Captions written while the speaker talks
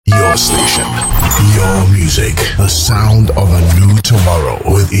your station. Your music, the sound of a new tomorrow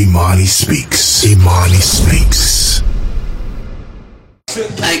with Imani Speaks. Imani Speaks.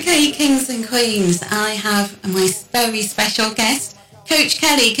 Okay, kings and queens, I have my very special guest, Coach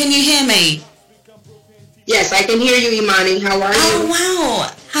Kelley. Can you hear me? Yes, I can hear you, Imani. How are you? Oh, wow.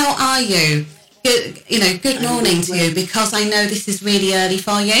 How are you? Good morning to you, because I know this is really early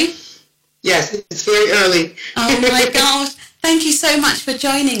for you. Yes, it's very early. Oh my gosh. Thank you so much for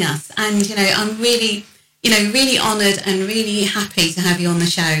joining us. And, I'm really, really honoured and really happy to have you on the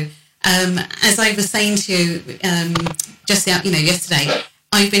show. As I was saying to you yesterday,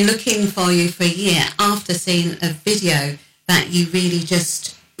 I've been looking for you for a year after seeing a video that you really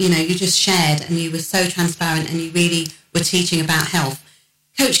just, you just shared, and you were so transparent and you really were teaching about health.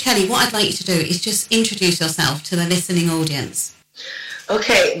 Coach Kelley, what I'd like you to do is just introduce yourself to the listening audience.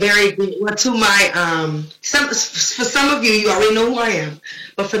 Okay, very good. Well, to my, for some of you, you already know who I am.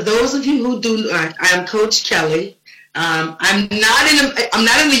 But for those of you who do not, I am Coach Kelley. I'm not in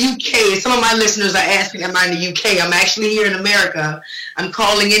the UK. Some of my listeners are asking, am I in the UK? I'm actually here in America. I'm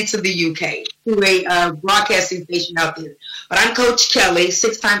calling into the UK through a broadcasting station out there. But I'm Coach Kelley,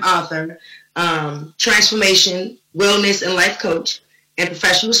 6-time author, transformation, wellness, and life coach, and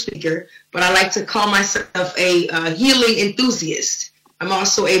professional speaker. But I like to call myself a healing enthusiast. I'm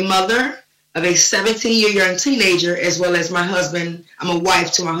also a mother of a 17-year young teenager, as well as my husband. I'm a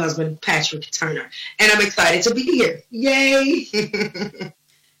wife to my husband, Patrick Turner. And I'm excited to be here. Yay!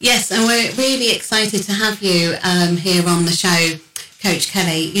 Yes, and we're really excited to have you here on the show, Coach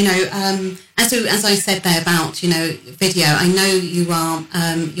Kelley. As I said there about, video, I know you are,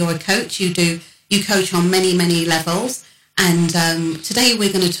 you're a coach. You coach on many, many levels. And today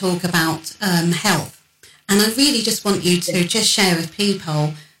we're going to talk about health. And I really just want you to just share with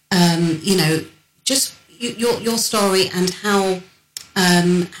people, just your story and how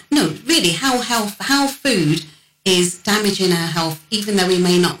food is damaging our health, even though we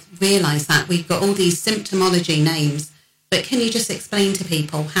may not realise that. We've got all these symptomology names, but can you just explain to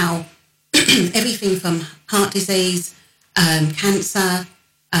people how everything from heart disease, cancer,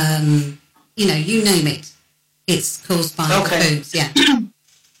 you name it, it's caused by the foods, yeah.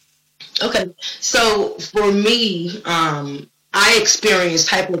 Okay, so for me, I experienced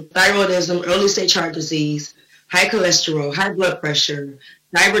hypothyroidism, early stage heart disease, high cholesterol, high blood pressure,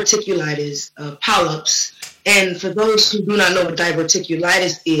 diverticulitis, polyps. And for those who do not know what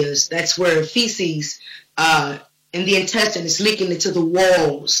diverticulitis is, that's where feces in the intestine is leaking into the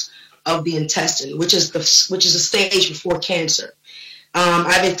walls of the intestine, which is a stage before cancer.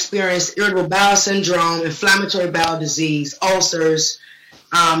 I've experienced irritable bowel syndrome, inflammatory bowel disease, ulcers,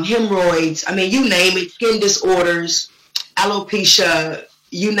 hemorrhoids, you name it, skin disorders, alopecia,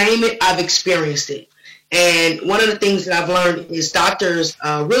 you name it, I've experienced it. And one of the things that I've learned is doctors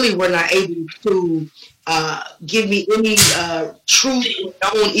really were not able to give me any true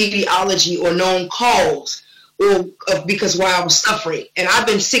known etiology or known cause because why I was suffering. And I've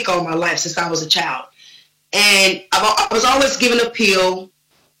been sick all my life since I was a child. And I was always given a pill.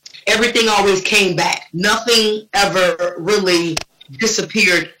 Everything always came back. Nothing ever really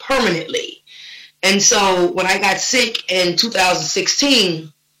disappeared permanently. And so when I got sick in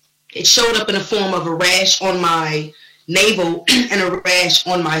 2016, it showed up in the form of a rash on my navel and a rash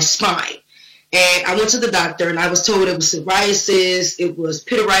on my spine. And I went to the doctor and I was told it was psoriasis, it was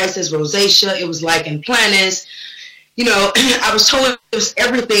pityriasis, rosacea, it was lichen planus. I was told it was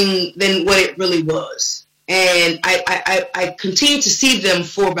everything than what it really was. And I continued to see them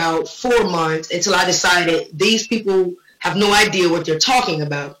for about 4 months until I decided these people have no idea what they're talking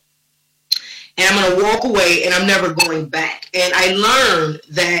about. And I'm going to walk away and I'm never going back. And I learned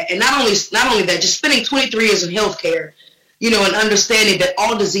that, and not only that, just spending 23 years in healthcare, and understanding that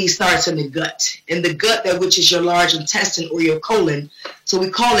all disease starts in the gut. And the gut, that which is your large intestine or your colon. So we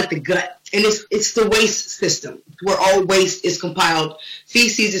call it the gut. And it's the waste system where all waste is compiled.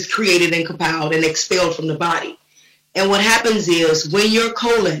 Feces is created and compiled and expelled from the body. And what happens is when your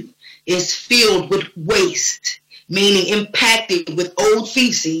colon is filled with waste, meaning impacted with old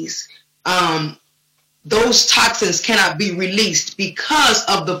feces, those toxins cannot be released because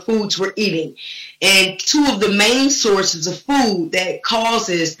of the foods we're eating. And two of the main sources of food that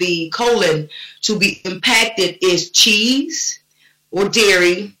causes the colon to be impacted is cheese or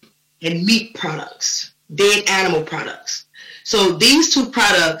dairy and meat products, dead animal products. So these two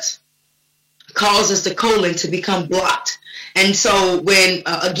products causes the colon to become blocked. And so when,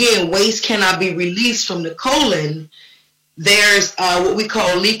 again, waste cannot be released from the colon, There's what we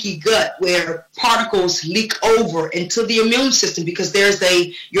call leaky gut, where particles leak over into the immune system, because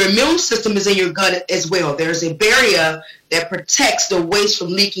your immune system is in your gut as well. There's a barrier that protects the waste from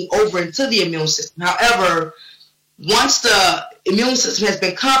leaking over into the immune system. However, once the immune system has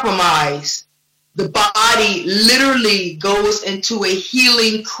been compromised, the body literally goes into a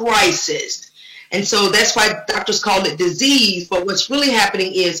healing crisis. And so that's why doctors call it disease. But what's really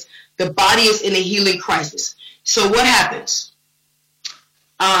happening is the body is in a healing crisis. So what happens?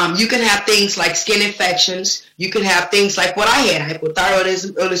 You can have things like skin infections. You can have things like what I had,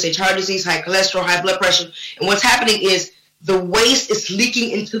 hypothyroidism, early stage heart disease, high cholesterol, high blood pressure. And what's happening is the waste is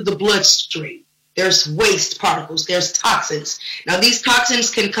leaking into the bloodstream. There's waste particles. There's toxins. Now, these toxins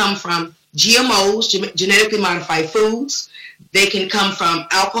can come from GMOs, genetically modified foods. They can come from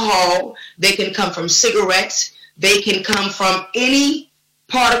alcohol. They can come from cigarettes. They can come from any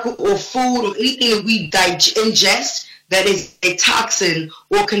particle or food or anything that we ingest that is a toxin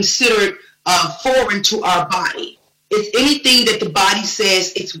or considered foreign to our body. It's anything that the body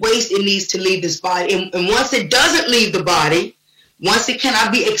says it's waste, it needs to leave this body. And once it doesn't leave the body, once it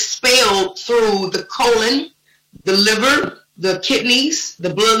cannot be expelled through the colon, the liver, the kidneys,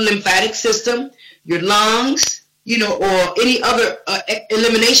 the blood lymphatic system, your lungs, or any other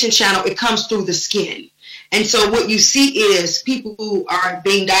elimination channel, it comes through the skin. And so what you see is people who are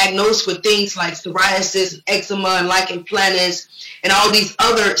being diagnosed with things like psoriasis, eczema, and lichen planus, and all these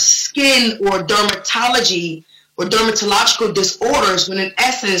other skin or dermatology or dermatological disorders, when in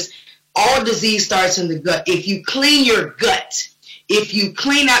essence, all disease starts in the gut. If you clean your gut, if you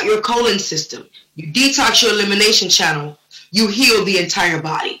clean out your colon system, you detox your elimination channel, you heal the entire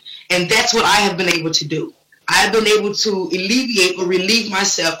body. And that's what I have been able to do. I've been able to alleviate or relieve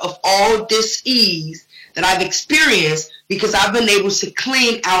myself of all dis-ease that I've experienced because I've been able to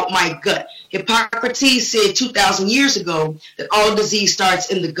clean out my gut. Hippocrates said 2,000 years ago that all disease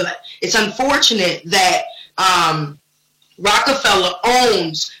starts in the gut. It's unfortunate that Rockefeller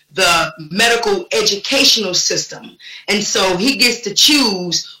owns the medical educational system, and so he gets to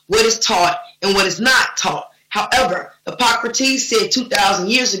choose what is taught and what is not taught. However, Hippocrates said 2,000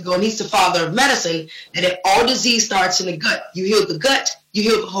 years ago, and he's the father of medicine, that if all disease starts in the gut, you heal the gut, you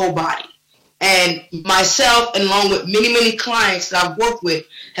heal the whole body. And myself, and along with many, many clients that I've worked with,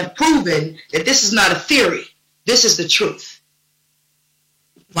 have proven that this is not a theory. This is the truth.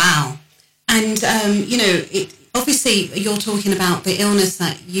 Wow. And, obviously you're talking about the illness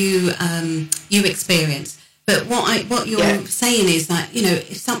that you experience. But what you're saying is that,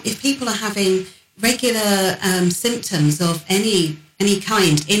 if people are having regular symptoms of any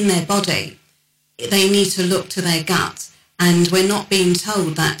kind in their body, they need to look to their gut. And we're not being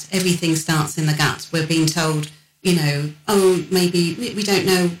told that everything starts in the gut. We're being told, maybe we don't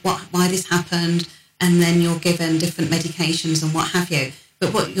know why this happened, and then you're given different medications and what have you.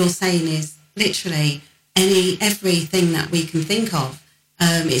 But what you're saying is literally everything that we can think of.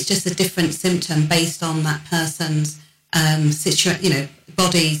 It's just a different symptom based on that person's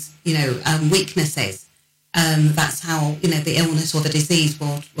body's weaknesses. That's how the illness or the disease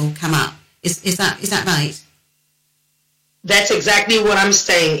will come up. Is that right? That's exactly what I'm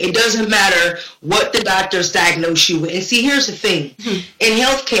saying. It doesn't matter what the doctors diagnose you with. And see, here's the thing. In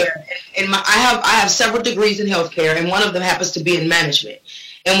healthcare, I have several degrees in healthcare, and one of them happens to be in management.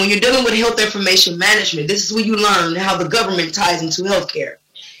 And when you're dealing with health information management, this is where you learn how the government ties into healthcare.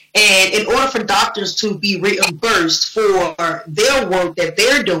 And in order for doctors to be reimbursed for their work that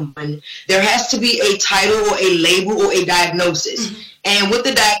they're doing, there has to be a title or a label or a diagnosis. Mm-hmm. And with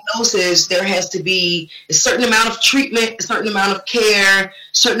the diagnosis, there has to be a certain amount of treatment, a certain amount of care, a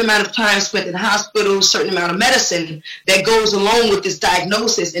certain amount of time spent in hospitals, a certain amount of medicine that goes along with this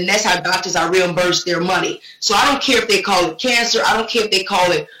diagnosis. And that's how doctors are reimbursed their money. So I don't care if they call it cancer. I don't care if they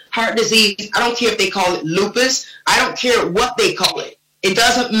call it heart disease. I don't care if they call it lupus. I don't care what they call it. It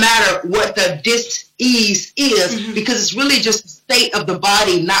doesn't matter what the dis-ease is, mm-hmm. because it's really just the state of the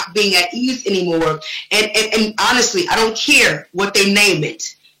body not being at ease anymore. And honestly, I don't care what they name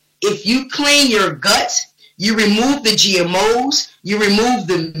it. If you clean your gut, you remove the GMOs, you remove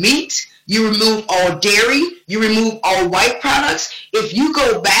the meat, you remove all dairy, you remove all white products. If you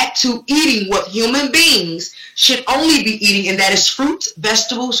go back to eating what human beings should only be eating, and that is fruits,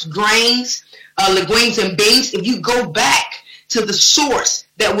 vegetables, grains, legumes, and beans, if you go back to the source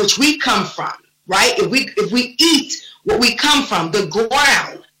that which we come from, right? If we eat what we come from, the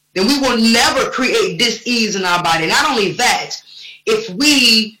ground, then we will never create dis-ease in our body. Not only that, if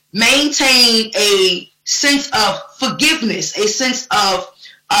we maintain a sense of forgiveness, a sense of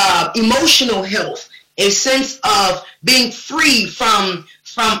emotional health, a sense of being free from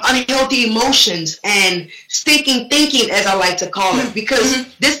from unhealthy emotions and stinking thinking, as I like to call it,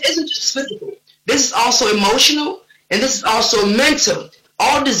 because this isn't just physical. This is also emotional, and this is also mental.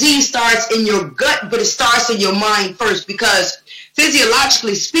 All disease starts in your gut, but it starts in your mind first, because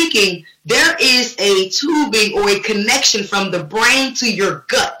physiologically speaking, there is a tubing or a connection from the brain to your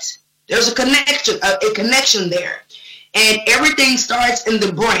gut. There's a connection there. And everything starts in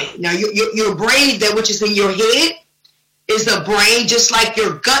the brain. Now, your brain, that which is in your head, is the brain, just like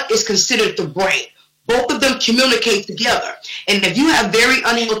your gut is considered the brain. Both of them communicate together. And if you have very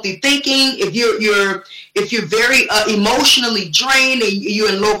unhealthy thinking, if you're very emotionally drained, and you're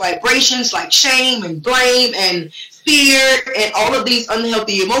in low vibrations like shame and blame and fear and all of these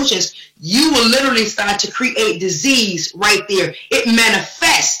unhealthy emotions, you will literally start to create disease right there. It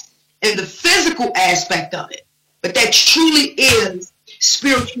manifests in the physical aspect of it. But that truly is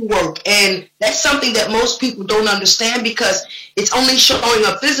spiritual work. And that's something that most people don't understand, because it's only showing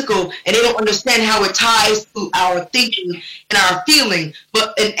up physical, and they don't understand how it ties to our thinking and our feeling.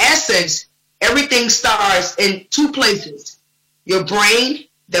 But in essence, everything starts in two places. Your brain,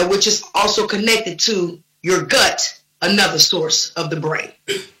 that which is also connected to your gut, another source of the brain.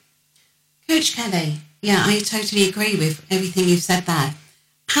 Coach Kelley, yeah, I totally agree with everything you've said there.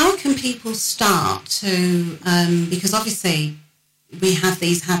 How can people start to, because obviously we have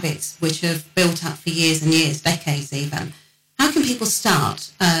these habits which have built up for years and years, decades even. How can people start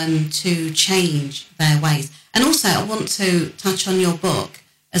to change their ways? And also, I want to touch on your book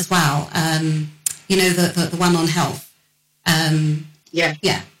as well, the one on health.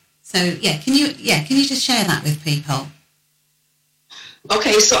 Yeah. So, can you just share that with people?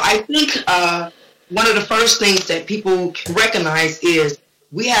 Okay, so I think one of the first things that people can recognize is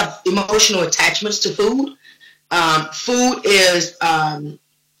we have emotional attachments to food. Food is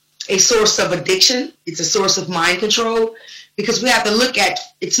a source of addiction. It's a source of mind control, because we have to look at,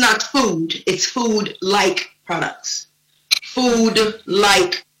 it's not food, it's food-like products.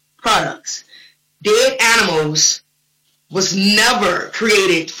 Food-like products. Dead animals was never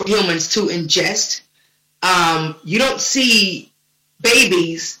created for humans to ingest. You don't see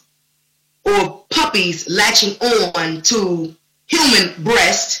babies or puppies latching on to human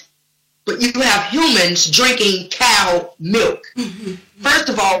breast, but you have humans drinking cow milk. Mm-hmm. First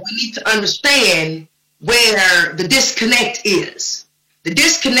of all, we need to understand where the disconnect is. The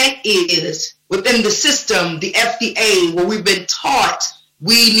disconnect is within the system, the FDA, where we've been taught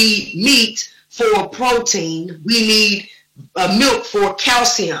we need meat for protein, we need milk for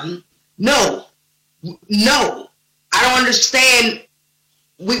calcium. No, I don't understand.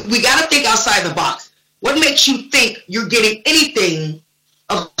 We got to think outside the box. What makes you think you're getting anything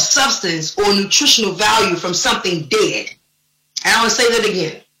of substance or nutritional value from something dead? And I want to say that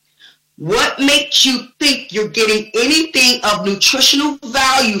again. What makes you think you're getting anything of nutritional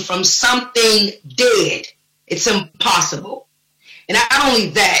value from something dead? It's impossible. And not only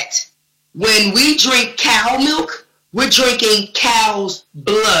that, when we drink cow milk, we're drinking cow's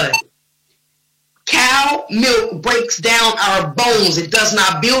blood. Cow milk breaks down our bones. It does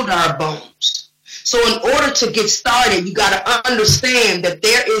not build our bones. So in order to get started, you got to understand that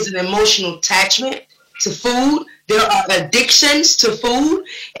there is an emotional attachment to food. There are addictions to food,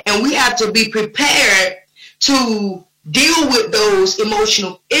 and we have to be prepared to deal with those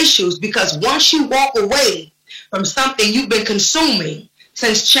emotional issues, because once you walk away from something you've been consuming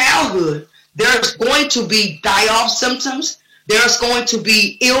since childhood, there's going to be die-off symptoms. There's going to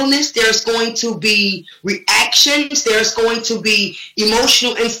be illness. There's going to be reactions. There's going to be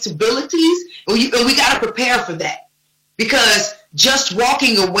emotional instabilities. And we got to prepare for that, because just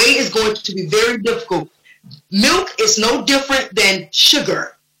walking away is going to be very difficult. Milk is no different than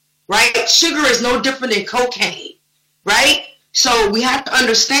sugar, right? Sugar is no different than cocaine, right? So we have to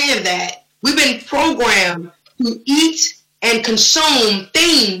understand that we've been programmed to eat and consume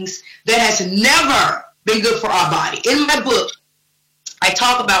things that has never been good for our body. In my book, I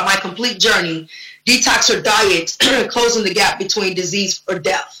talk about my complete journey, Detox or Diet, Closing the Gap Between Disease or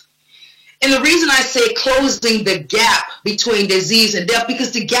Death. And the reason I say closing the gap between disease and death,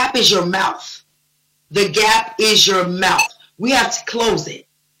 because the gap is your mouth. The gap is your mouth. We have to close it.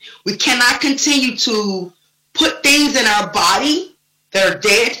 We cannot continue to put things in our body that are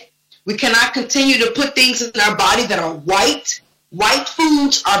dead. We cannot continue to put things in our body that are white. White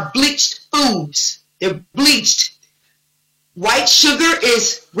foods are bleached foods. They're bleached. White sugar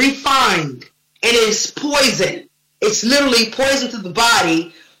is refined and it's poison. It's literally poison to the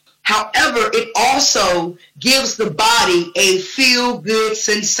body. However, it also gives the body a feel-good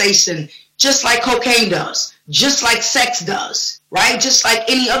sensation, just like cocaine does, just like sex does, right? Just like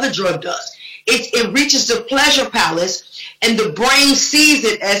any other drug does. It reaches the pleasure palace, and the brain sees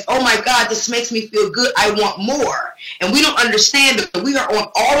it as, oh my God, this makes me feel good. I want more. And we don't understand that we are on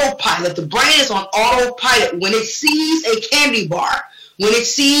autopilot. The brain is on autopilot. When it sees a candy bar, when it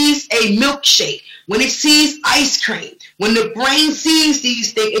sees a milkshake, when it sees ice cream, when the brain sees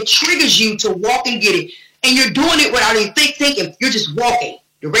these things, it triggers you to walk and get it. And you're doing it without even thinking. You're just walking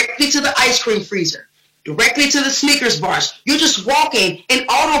directly to the ice cream freezer, directly to the Snickers bars. You're just walking in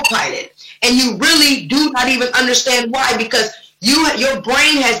autopilot. And you really do not even understand why, because your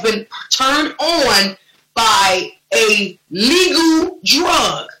brain has been turned on by a legal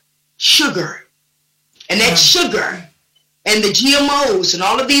drug, sugar. And that sugar and the GMOs and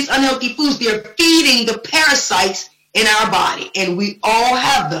all of these unhealthy foods, they're feeding the parasites in our body. And we all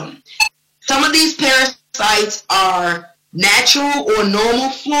have them. Some of these parasites are natural or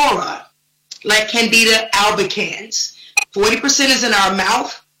normal flora, like Candida albicans. 40% is in our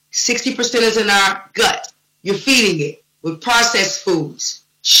mouth, 60% is in our gut. You're feeding it with processed foods,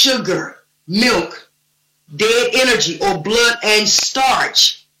 sugar, milk, dead energy, or blood and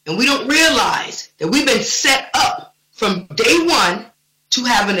starch. And we don't realize that we've been set up from day one to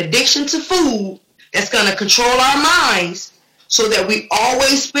have an addiction to food that's going to control our minds so that we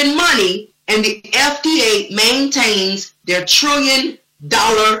always spend money, and the FDA maintains their $1 trillion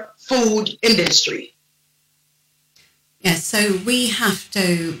food industry. Yes, so we have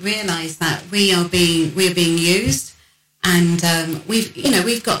to realise that we are being used, and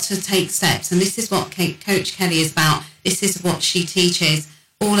we've got to take steps. And this is what Coach Kelley is about. This is what she teaches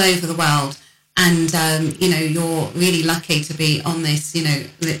all over the world. And you're really lucky to be on this.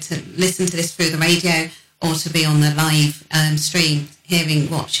 To listen to this through the radio or to be on the live stream, hearing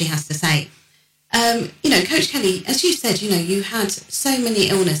what she has to say. Coach Kelley, as you said, you had so many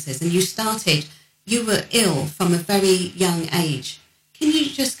illnesses, and you were ill from a very young age. Can you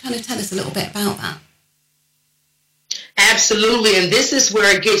just kind of tell us a little bit about that? Absolutely. And this is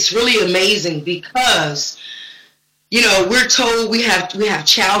where it gets really amazing, because, we're told we have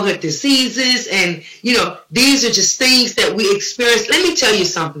childhood diseases, and, these are just things that we experience. Let me tell you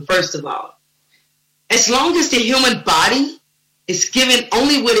something, first of all. As long as the human body is given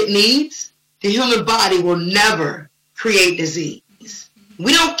only what it needs, the human body will never create disease.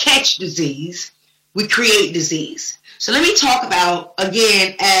 We don't catch disease. We create disease. So let me talk about,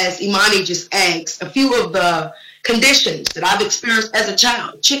 again, as Imani just asked, a few of the conditions that I've experienced as a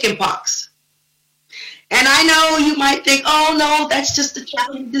child. Chicken pox. And I know you might think, oh no, that's just a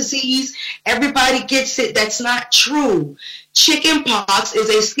childhood disease. Everybody gets it. That's not true. Chicken pox is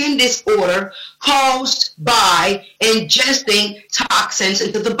a skin disorder caused by ingesting toxins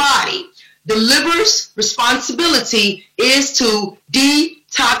into the body. The liver's responsibility is to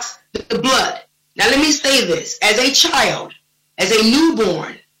detox the blood. Now let me say this. As a child, as a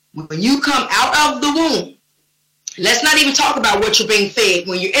newborn, when you come out of the womb, let's not even talk about what you're being fed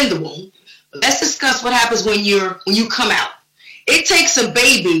when you're in the womb. Let's discuss what happens when you come out. It takes a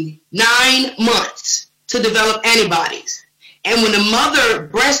baby 9 months to develop antibodies. And when the mother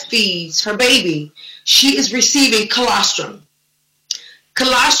breastfeeds her baby, she is receiving colostrum.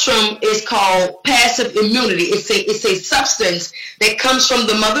 Colostrum is called passive immunity. It's a substance that comes from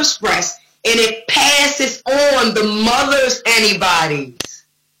the mother's breast, and it passes on the mother's antibodies.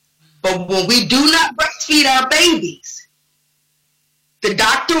 But when we do not breastfeed our babies, the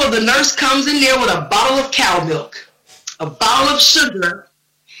doctor or the nurse comes in there with a bottle of cow milk, a bottle of sugar,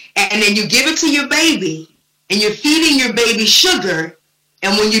 and then you give it to your baby, and you're feeding your baby sugar.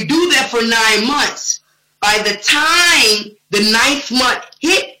 And when you do that for 9 months, by the time the 9th month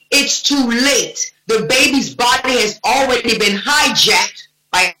hit, it's too late. The baby's body has already been hijacked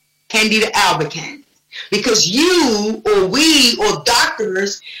by Candida albicans, because you or we or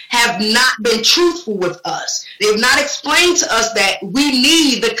doctors have not been truthful with us. They've not explained to us that we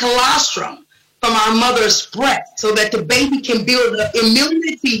need the colostrum from our mother's breast so that the baby can build up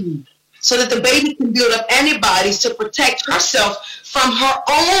immunity, so that the baby can build up antibodies to protect herself from her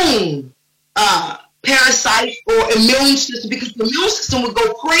own parasites or immune system, because the immune system would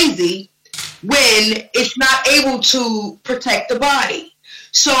go crazy when it's not able to protect the body.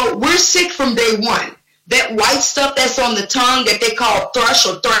 So we're sick from day one. That white stuff that's on the tongue that they call thrush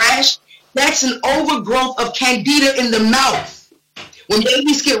or thrash, that's an overgrowth of candida in the mouth. When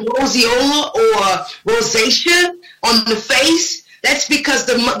babies get roseola or rosacea on the face, that's because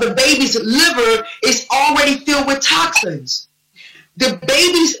the baby's liver is already filled with toxins. The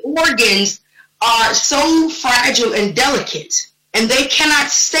baby's organs are so fragile and delicate, and they cannot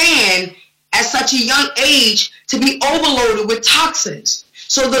stand at such a young age to be overloaded with toxins.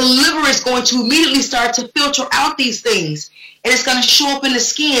 So the liver is going to immediately start to filter out these things, and it's going to show up in the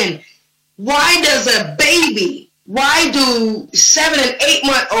skin. Why do 7 and 8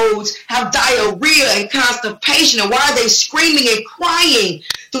 month olds have diarrhea and constipation? And why are they screaming and crying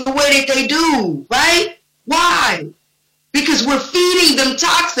the way that they do, right? Why? Because we're feeding them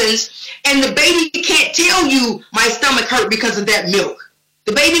toxins, and the baby can't tell you my stomach hurt because of that milk.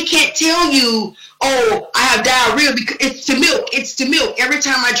 The baby can't tell you, oh, I have diarrhea because it's the milk. It's the milk. Every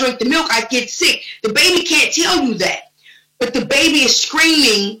time I drink the milk, I get sick. The baby can't tell you that. But the baby is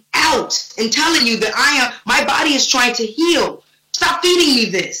screaming out and telling you that my body is trying to heal. Stop feeding me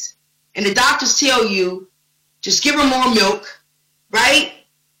this. And the doctors tell you, just give her more milk, right?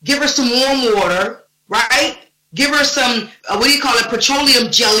 Give her some warm water, right? Give her some,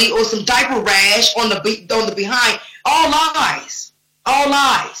 petroleum jelly or some diaper rash on the behind. All lies. All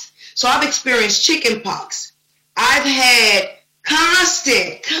lies. So I've experienced chicken pox. I've had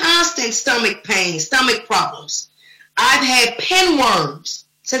constant stomach pain, stomach problems. I've had pinworms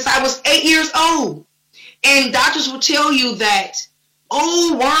since I was 8 years old. And doctors will tell you that,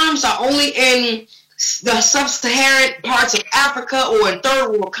 worms are only in the sub-Saharan parts of Africa or in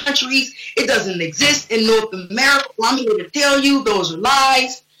third world countries. It doesn't exist in North America. Well, I'm here to tell you those are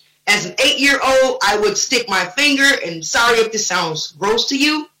lies. As an 8-year-old, I would stick my finger, and sorry if this sounds gross to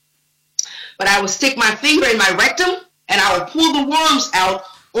you, but I would stick my finger in my rectum and I would pull the worms out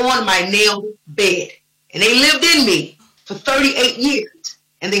on my nailed bed. And they lived in me for 38 years,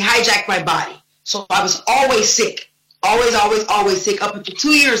 and they hijacked my body. So I was always sick, always sick up until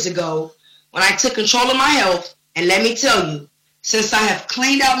 2 years ago when I took control of my health. And let me tell you, since I have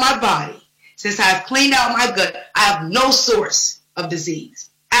cleaned out my body, since I have cleaned out my gut, I have no source of disease.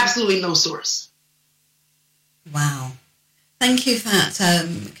 Absolutely no source. Wow. Thank you for that,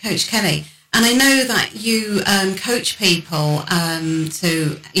 Coach Kelley. And I know that you coach people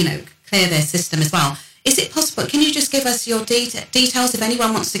to, clear their system as well. Is it possible? Can you just give us your details if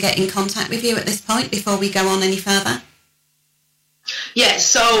anyone wants to get in contact with you at this point before we go on any further? Yes.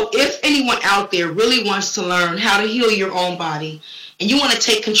 So if anyone out there really wants to learn how to heal your own body and you want to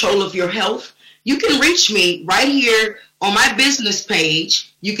take control of your health, you can reach me right here on my business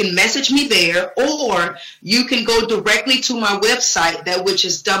page. You can message me there, or you can go directly to my website, which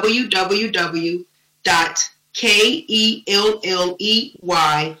is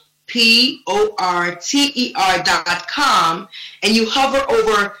www.KelleyPorter.com, and you hover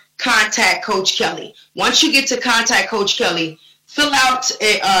over Contact Coach Kelley. Once you get to Contact Coach Kelley, fill out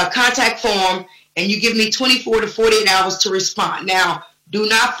a contact form, and you give me 24 to 48 hours to respond. Now, do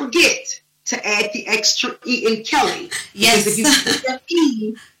not forget to add the extra E in Kelley. Yes. Because if you put that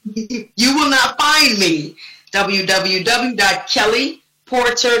E, you will not find me.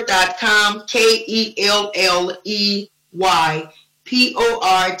 www.KelleyPorter.com,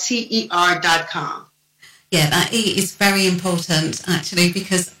 KelleyPorter.com. Yeah, that E is very important, actually,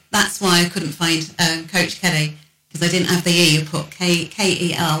 because that's why I couldn't find Coach Kelley, because I didn't have the E. You put Kelley.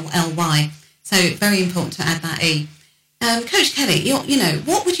 So very important to add that E. Coach Kelley,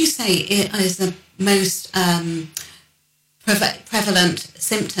 what would you say is the most prevalent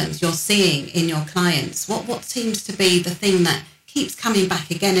symptoms you're seeing in your clients? What seems to be the thing that keeps coming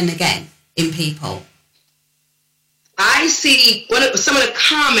back again and again in people? I see some of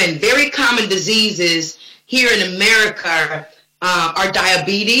the very common diseases here in America are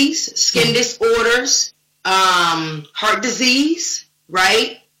diabetes, skin disorders, heart disease,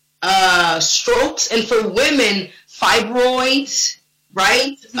 right? Strokes, and for women, fibroids,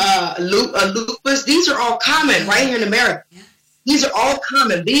 right? Lupus. These are all common right here in America. Yes. These are all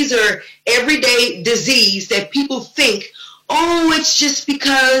common. These are everyday disease that people think, it's just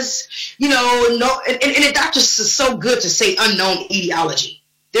because, and the doctors are so good to say unknown etiology.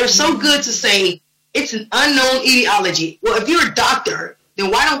 They're so good to say it's an unknown etiology. Well, if you're a doctor,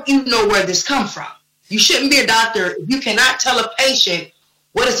 then why don't you know where this comes from? You shouldn't be a doctor if you cannot tell a patient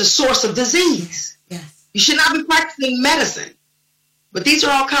what is the source of disease. Yes. You should not be practicing medicine. But these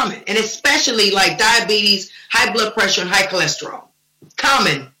are all common, and especially like diabetes, high blood pressure, and high cholesterol.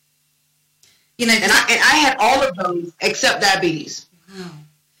 Common. And I had all of those except diabetes. Wow.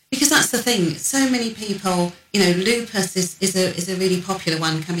 Because that's the thing. So many people, lupus is a really popular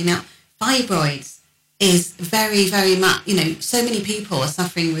one coming out. Fibroids is very, very much, so many people are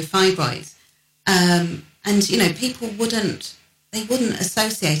suffering with fibroids. And, people wouldn't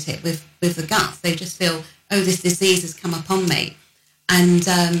associate it with the gut. They just feel, this disease has come upon me. And,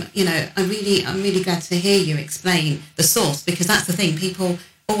 I'm really glad to hear you explain the source, because that's the thing. People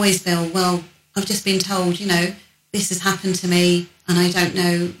always feel, well, I've just been told, this has happened to me, and I don't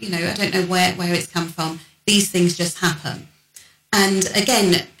know, I don't know where it's come from. These things just happen. And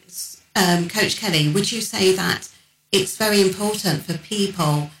again, Coach Kelley, would you say that it's very important for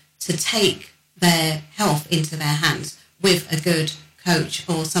people to take their health into their hands with a good coach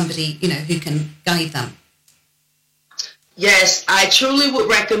or somebody, who can guide them? Yes, I truly would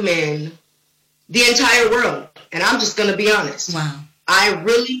recommend the entire world. And I'm just going to be honest. Wow. I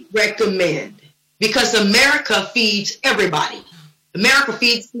really recommend, because America feeds everybody. America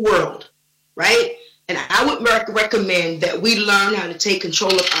feeds the world, right? And I would recommend that we learn how to take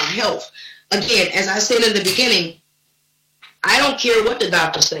control of our health. Again, as I said in the beginning, I don't care what the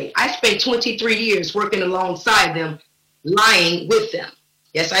doctors say. I spent 23 years working alongside them, lying with them.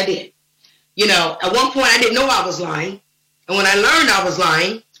 Yes, I did. At one point I didn't know I was lying. And when I learned I was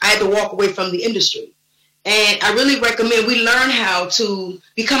lying, I had to walk away from the industry. And I really recommend we learn how to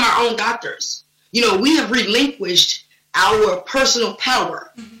become our own doctors. We have relinquished our personal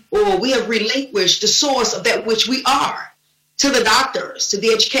power, or we have relinquished the source of that which we are to the doctors, to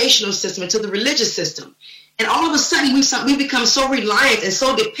the educational system, and to the religious system. And all of a sudden we become so reliant and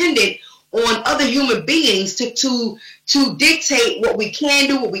so dependent on other human beings to dictate what we can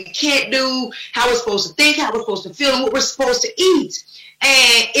do, what we can't do, how we're supposed to think, how we're supposed to feel, and what we're supposed to eat.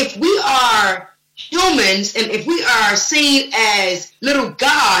 And if we are humans, and if we are seen as little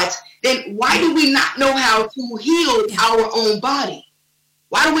gods, then why do we not know how to heal our own body?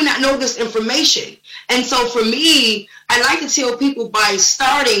 Why do we not know this information? And so for me, I like to tell people by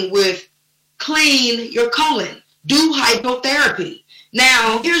starting with clean your colon, do hydrotherapy.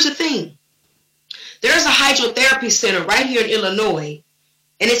 Now, here's the thing. There's a hydrotherapy center right here in Illinois,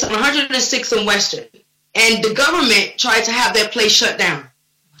 and it's on 106 and Western. And the government tried to have that place shut down.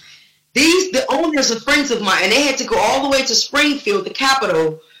 The owners are friends of mine, and they had to go all the way to Springfield, the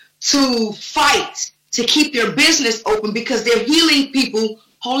capital, to fight to keep their business open because they're healing people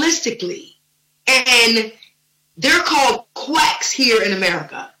holistically. And they're called quacks here in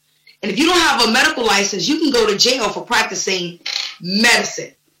America. And if you don't have a medical license, you can go to jail for practicing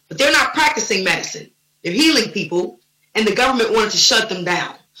medicine. But they're not practicing medicine. They're healing people, and the government wanted to shut them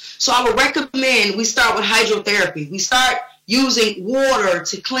down. So I would recommend we start with hydrotherapy. We start using water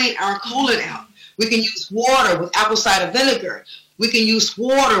to clean our colon out. We can use water with apple cider vinegar. We can use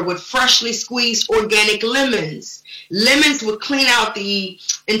water with freshly squeezed organic lemons. Lemons will clean out the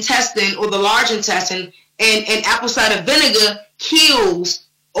intestine or the large intestine, and apple cider vinegar kills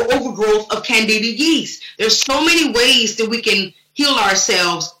overgrowth of candida yeast. There's so many ways that we can heal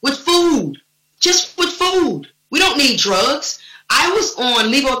ourselves with food, just with food. We don't need drugs. I was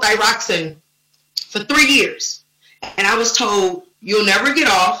on levothyroxine for 3 years, and I was told, you'll never get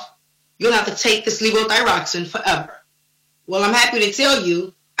off. You'll have to take this levothyroxine forever. Well, I'm happy to tell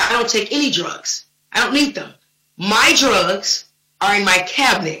you, I don't take any drugs. I don't need them. My drugs are in my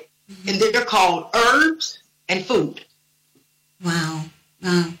cabinet, and they're called herbs and food. Wow.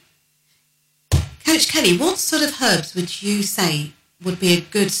 Coach Kelley, what sort of herbs would you say would be a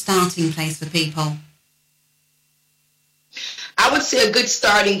good starting place for people? I would say a good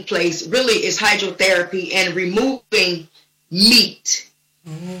starting place really is hydrotherapy and removing meat.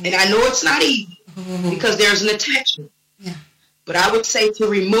 And I know it's not easy because there's an attachment. Yeah. But I would say to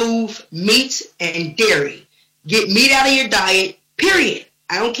remove meat and dairy. Get meat out of your diet, period.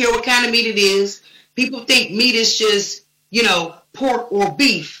 I don't care what kind of meat it is. People think meat is just, pork or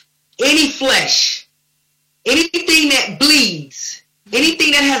beef. Any flesh, anything that bleeds,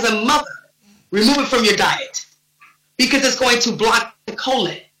 anything that has a mother, remove it from your diet because it's going to block the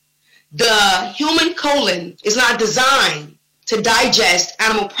colon. The human colon is not designed to digest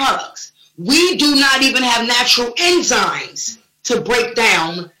animal products. We do not even have natural enzymes to break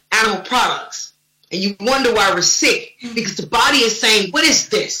down animal products. And you wonder why we're sick, because the body is saying, what is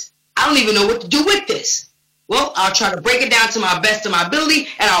this? I don't even know what to do with this. Well, I'll try to break it down to my best of my ability,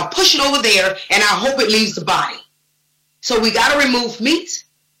 and I'll push it over there, and I hope it leaves the body. So we got to remove meat.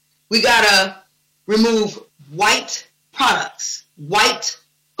 We got to remove white products, white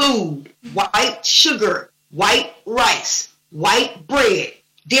food, white sugar, white rice, white bread,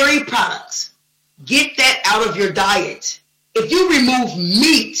 dairy products. Get that out of your diet. If you remove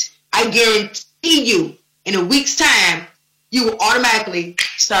meat, I guarantee you, in a week's time, you will automatically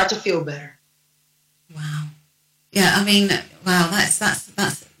start to feel better. Wow. Yeah, I mean, wow,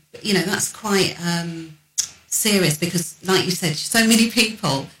 that's quite serious because, like you said, so many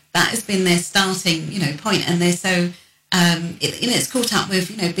people, that has been their starting, point, and they're so, it's caught up with,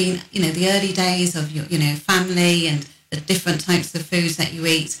 being, the early days of your, family and the different types of foods that you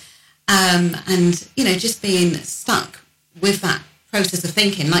eat, and, just being stuck with that process of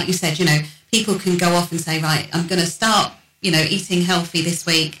thinking. Like you said, people can go off and say, right, I'm going to start, eating healthy this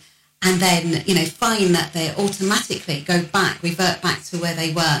week, and then, find that they automatically revert back to where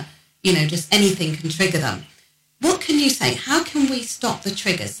they were, just anything can trigger them. what can you say? How can we stop the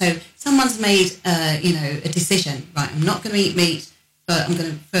triggers? So someone's made, a decision, right, I'm not going to eat meat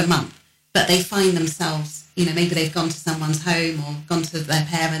for a month, but they find themselves, maybe they've gone to someone's home or gone to their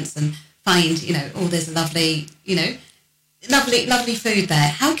parents and find, there's a lovely food there.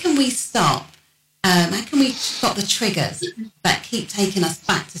 How can we stop? How can we stop the triggers that keep taking us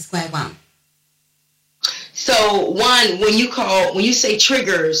back to square one? So one, when you say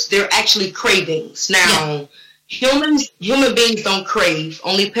triggers, they're actually cravings. Now, human beings don't crave,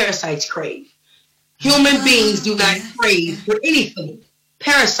 only parasites crave. Human beings do not crave for anything.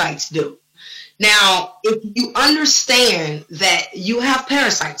 Parasites do. Now, if you understand that you have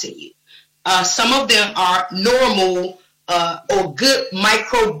parasites in you, some of them are normal or good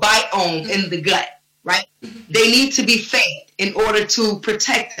microbiome in the gut, right? They need to be fed in order to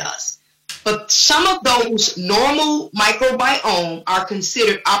protect us. But some of those normal microbiome are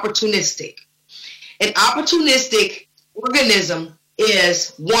considered opportunistic. An opportunistic organism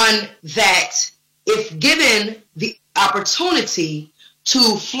is one that, if given the opportunity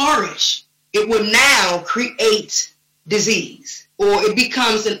to flourish, it will now create disease, or it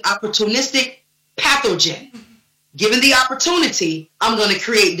becomes an opportunistic pathogen. Given the opportunity, I'm going to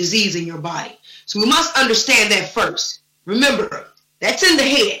create disease in your body. So we must understand that first. Remember, that's in the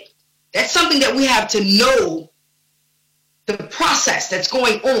head. That's something that we have to know, the process that's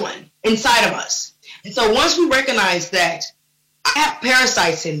going on inside of us. And so once we recognize that I have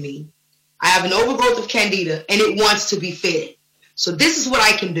parasites in me, I have an overgrowth of candida, and it wants to be fed. So this is what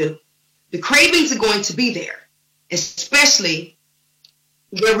I can do. The cravings are going to be there, especially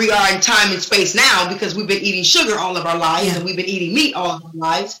where we are in time and space now, because we've been eating sugar all of our lives and we've been eating meat all of our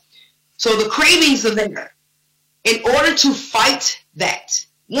lives. So the cravings are there. In order to fight that,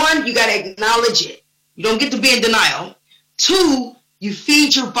 one, you got to acknowledge it. You don't get to be in denial. Two, you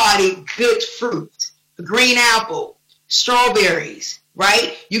feed your body good fruit, a green apple, strawberries,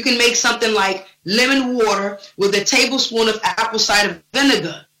 right? You can make something like lemon water with a tablespoon of apple cider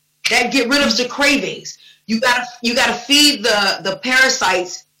vinegar. That get rid of the cravings. You gotta feed the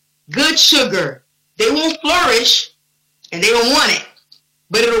parasites good sugar. They won't flourish and they don't want it,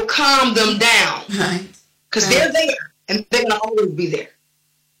 but it'll calm them down. Right. Because they're there and they're gonna always be there.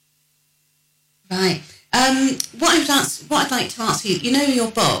 Right. What I'd like to ask you,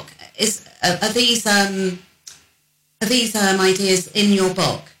 your book is are these ideas in your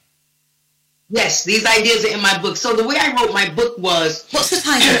book? Yes, these ideas are in my book. So the way I wrote my book was... What's the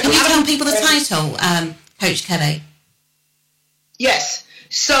title? Can you tell people the title, Coach Kelley? Yes.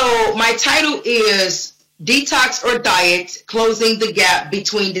 So my title is Detox or Diet, Closing the Gap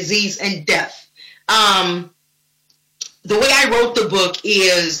Between Disease and Death. The way I wrote the book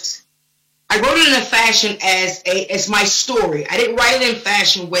is, I wrote it in a fashion as my story. I didn't write it in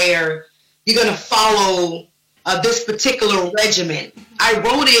fashion where you're going to follow this particular regimen. I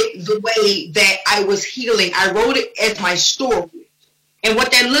wrote it the way that I was healing. I wrote it as my story. And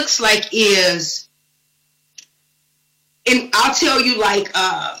what that looks like is, and I'll tell you, like,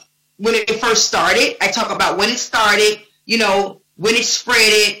 when it first started, I talk about when it started, when it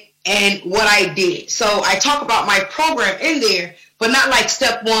spread, and what I did. So I talk about my program in there, but not like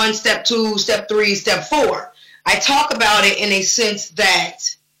step 1, step 2, step 3, step 4. I talk about it in a sense that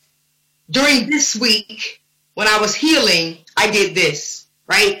during this week, when I was healing, I did this,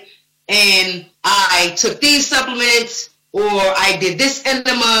 right? And I took these supplements, or I did this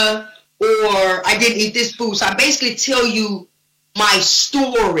enema, or I didn't eat this food. So I basically tell you my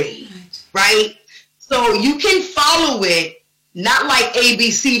story, right? So you can follow it, not like A, B,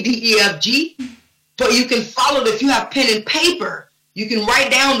 C, D, E, F, G, but you can follow it. If you have pen and paper, you can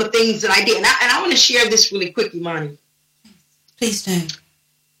write down the things that I did. And I want to share this really quick, Imani. Please do.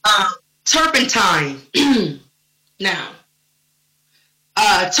 Turpentine. Now,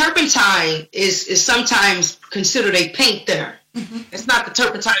 turpentine is sometimes considered a paint thinner. Mm-hmm. It's not the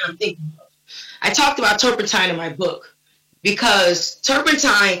turpentine I'm thinking of. I talked about turpentine in my book because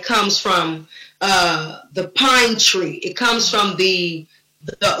turpentine comes from the pine tree. It comes from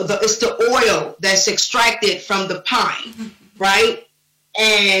it's the oil that's extracted from the pine, mm-hmm. right?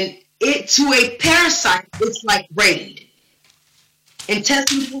 And it, to a parasite, it's like raid.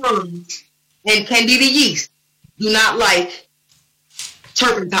 Intestinal worms and candida yeast do not like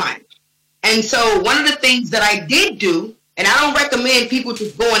turpentine. And so one of the things that I did do, and I don't recommend people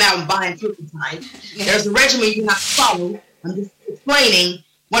just going out and buying turpentine. Yes. There's a regimen you have to follow. I'm just explaining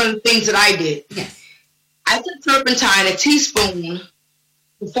one of the things that I did. Yes. I took turpentine, a teaspoon,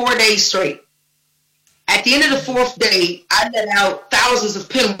 for 4 days straight. At the end of the 4th day, I let out thousands of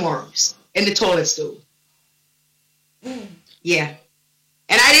pinworms in the toilet stool. Mm. Yeah.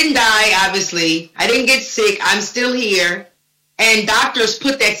 And I didn't die, obviously. I didn't get sick. I'm still here. And doctors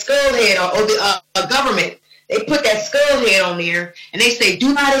put that skull head on, or the government, they put that skull head on there, and they say,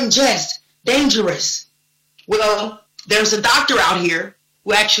 do not ingest, dangerous. Well, there's a doctor out here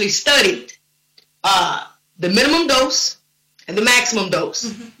who actually studied the minimum dose and the maximum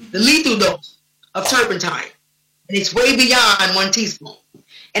dose, the lethal dose of turpentine. And it's way beyond 1 teaspoon.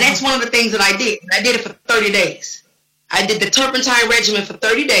 And that's one of the things that I did. I did it for 30 days. I did the turpentine regimen for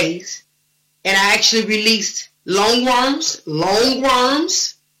 30 days, and I actually released long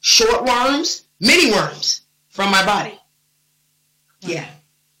worms, short worms, mini worms from my body. Yeah.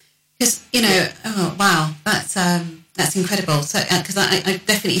 Because, oh, wow, that's incredible. So, because I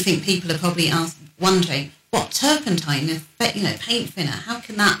definitely think people are probably wondering, what, turpentine, paint thinner, how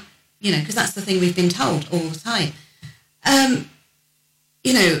can that, because that's the thing we've been told all the time.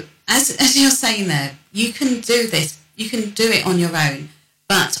 As you're saying there, you can do this, you can do it on your own,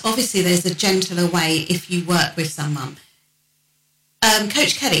 but obviously there's a gentler way if you work with someone.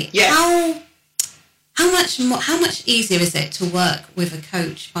 Coach Kelley, yes. How much easier is it to work with a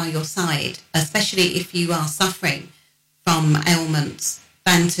coach by your side, especially if you are suffering from ailments,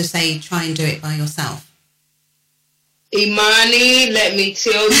 than to say try and do it by yourself? Imani, let me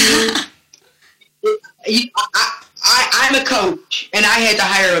tell you, I'm a coach, and I had to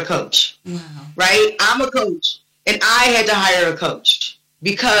hire a coach. Wow. Right? I'm a coach, and I had to hire a coach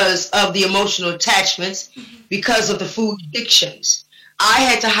because of the emotional attachments, because of the food addictions. I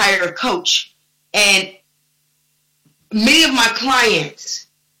had to hire a coach, and many of my clients,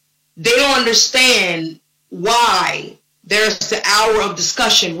 they don't understand why there's the hour of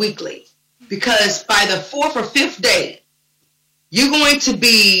discussion weekly, because by the 4th or 5th day, you're going to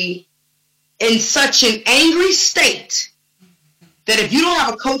be in such an angry state that if you don't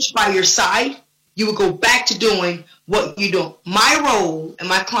have a coach by your side, you will go back to doing what you do. My role in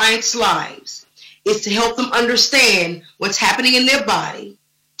my clients' lives is to help them understand what's happening in their body,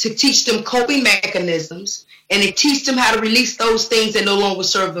 to teach them coping mechanisms, and to teach them how to release those things that no longer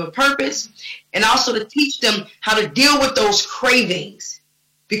serve them a purpose, and also to teach them how to deal with those cravings.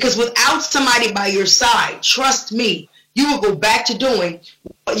 Because without somebody by your side, trust me, you will go back to doing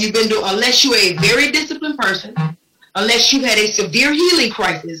what you've been doing, unless you're a very disciplined person, unless you had a severe healing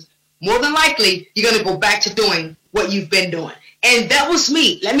crisis. More than likely, you're going to go back to doing what you've been doing. And that was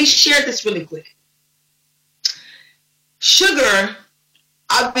me. Let me share this really quick. Sugar,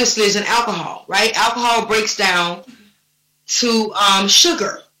 obviously, is an alcohol, right? Alcohol breaks down to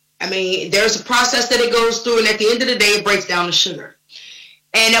sugar. I mean, there's a process that it goes through, and at the end of the day, it breaks down to sugar.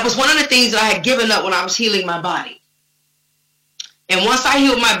 And that was one of the things that I had given up when I was healing my body. And once I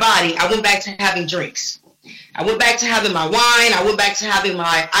healed my body, I went back to having drinks. I went back to having my wine. I went back to having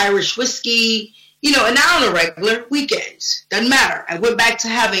my Irish whiskey, and not on a regular weekends. Doesn't matter. I went back to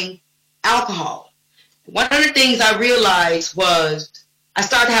having alcohol. One of the things I realized was I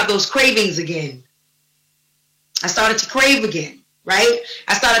started to have those cravings again. I started to crave again, right?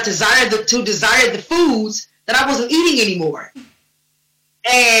 I started to desire the foods that I wasn't eating anymore.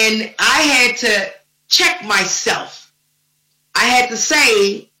 And I had to check myself. I had to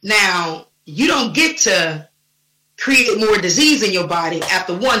say, now, you don't get to create more disease in your body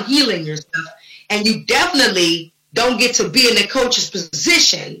after one, healing yourself. And you definitely don't get to be in the coach's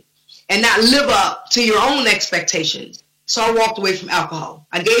position and not live up to your own expectations. So I walked away from alcohol.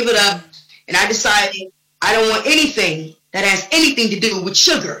 I gave it up, and I decided I don't want anything that has anything to do with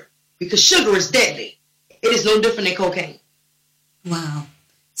sugar, because sugar is deadly. It is no different than cocaine. Wow.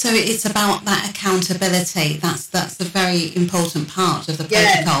 So it's about that accountability. That's a very important part of the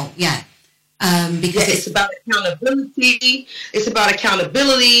protocol. Yeah. Because it's about accountability. It's about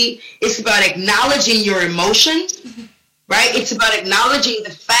accountability. It's about acknowledging your emotions, right? It's about acknowledging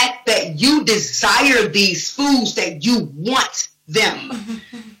the fact that you desire these foods, that you want them.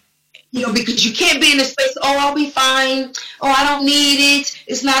 Because you can't be in a space, oh, I'll be fine. Oh, I don't need it.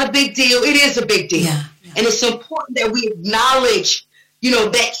 It's not a big deal. It is a big deal. Yeah. And it's important that we acknowledge,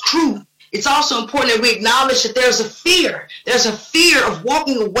 that truth. It's also important that we acknowledge that there's a fear. There's a fear of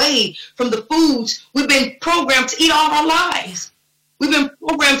walking away from the foods we've been programmed to eat all our lives. We've been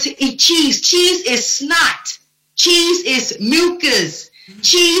programmed to eat cheese. Cheese is snot. Cheese is mucus.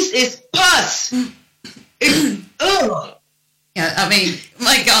 Cheese is pus. It's, ugh. Yeah, I mean,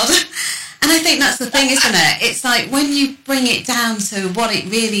 my God. And I think that's the thing, isn't it? It's like when you bring it down to what it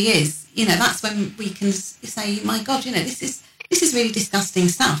really is, that's when we can say, my God, this is really disgusting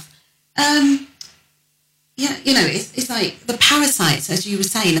stuff. It's like the parasites, as you were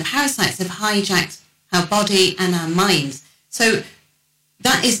saying, the parasites have hijacked our body and our minds. So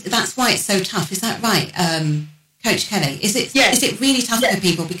that's why it's so tough. Is that right, Coach Kelley? Is it Yes. is it really tough Yes. for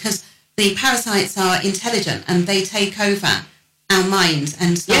people because the parasites are intelligent and they take over our minds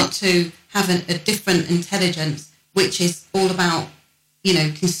and start to have a different intelligence, which is all about,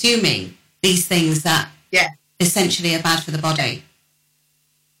 consuming these things that essentially are bad for the body?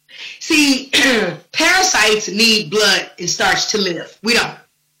 See, parasites need blood and starch to live. We don't.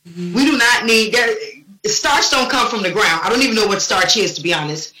 Mm-hmm. We do not need starch. Don't come from the ground. I don't even know what starch is, to be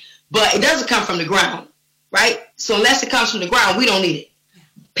honest, but it doesn't come from the ground, right? So unless it comes from the ground, we don't need it.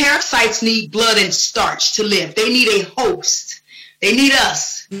 Parasites need blood and starch to live. They need a host. They need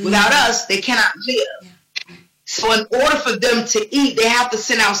us. Mm-hmm. Without us, they cannot live. Yeah. So in order for them to eat, they have to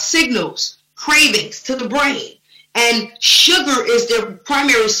send out signals, cravings to the brain. And sugar is their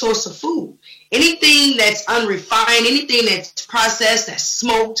primary source of food. Anything that's unrefined, anything that's processed, that's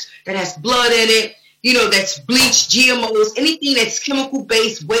smoked, that has blood in it, that's bleached, GMOs, anything that's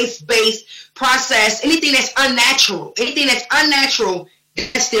chemical-based, waste-based, processed, anything that's unnatural,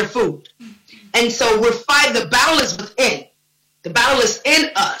 that's their food. And so we're fighting. The battle is within. The battle is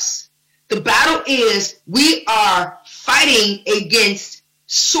in us. The battle is we are fighting against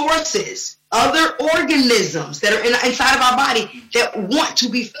sources, other organisms that are inside of our body that want to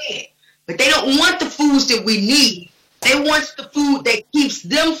be fed. But they don't want the foods that we need. They want the food that keeps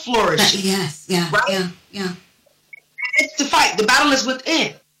them flourishing. Yes, yeah, right? Yeah. It's the fight. The battle is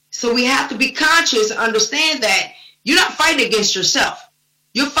within. So we have to be conscious and understand that you're not fighting against yourself.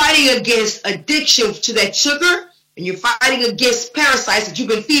 You're fighting against addiction to that sugar, and you're fighting against parasites that you've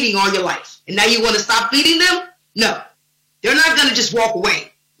been feeding all your life. And now you want to stop feeding them? No. They're not going to just walk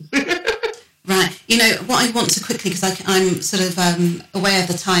away. Right. What I want to quickly, because I'm sort of aware of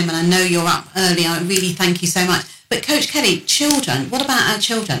the time and I know you're up early, I really thank you so much. But Coach Kelley, children, what about our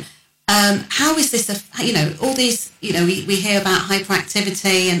children? How is this, all these, we hear about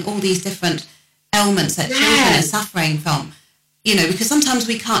hyperactivity and all these different ailments that children are suffering from, because sometimes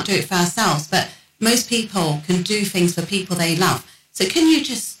we can't do it for ourselves, but most people can do things for people they love. So can you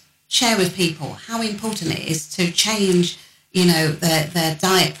just share with people how important it is to change, their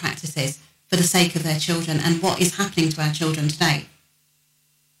diet practices for the sake of their children and what is happening to our children today?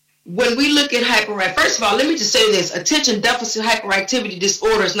 When we look at first of all, let me just say this. Attention deficit hyperactivity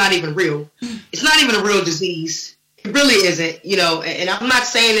disorder is not even real. It's not even a real disease. It really isn't, and I'm not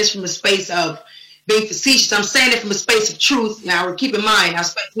saying this from a space of being facetious. I'm saying it from a space of truth. Now, keep in mind, I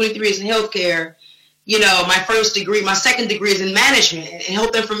spent 23 years in healthcare. My second degree is in management and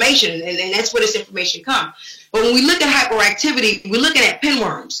health information, and that's where this information comes. But when we look at hyperactivity, we're looking at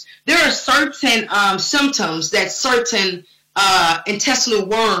pinworms. There are certain symptoms that certain intestinal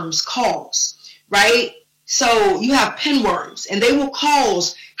worms cause, right? So you have pinworms, and they will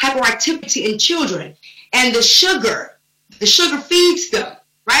cause hyperactivity in children. And the sugar feeds them,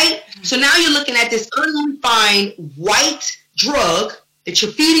 right? So now you're looking at this unrefined white drug that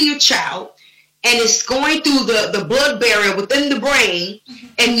you're feeding your child, and it's going through the blood barrier within the brain,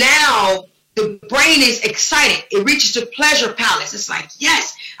 and now the brain is excited. It reaches the pleasure palace. It's like,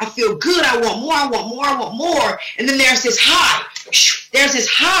 yes, I feel good. I want more, I want more, I want more. And then there's this high. There's this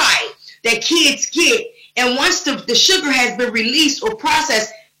high that kids get. And once the sugar has been released or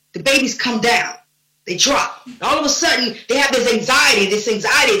processed, the babies come down. They drop. And all of a sudden, they have this anxiety.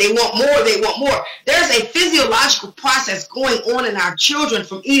 They want more, they want more. There's a physiological process going on in our children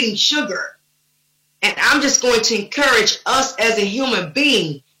from eating sugar. And I'm just going to encourage us as a human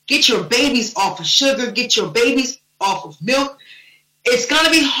being, get your babies off of sugar, get your babies off of milk. It's going to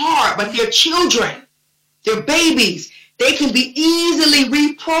be hard, but they're children. They're babies. They can be easily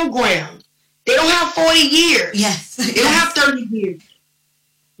reprogrammed. They don't have 40 years. Yes. They don't have 30 years.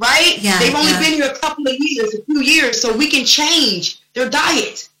 Right? Yeah, They've only been here a couple of years, a few years, so we can change their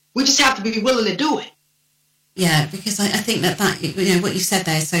diet. We just have to be willing to do it. Yeah, because I think that what you said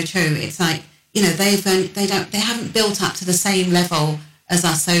there is so true. It's like, they haven't built up to the same level as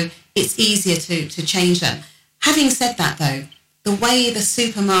us, so it's easier to change them. Having said that, though, the way the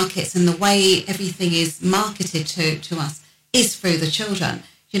supermarkets and the way everything is marketed to us is through the children.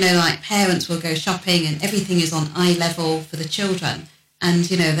 Like parents will go shopping and everything is on eye level for the children, and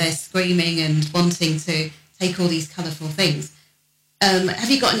they're screaming and wanting to take all these colourful things. Have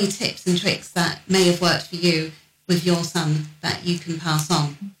you got any tips and tricks that may have worked for you with your son that you can pass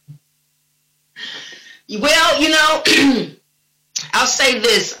on? Well, I'll say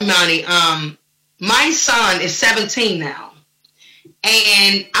this, Imani. My son is 17 now,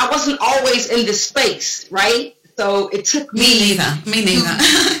 and I wasn't always in this space, right? So it took me... Me neither.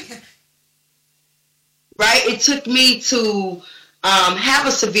 Right? It took me to have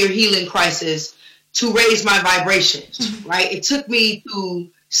a severe healing crisis to raise my vibrations, right? It took me to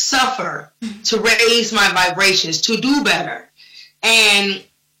suffer to raise my vibrations, to do better. And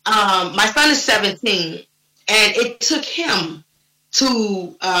my son is 17, and it took him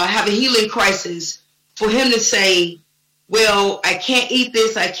to have a healing crisis for him to say, well, I can't eat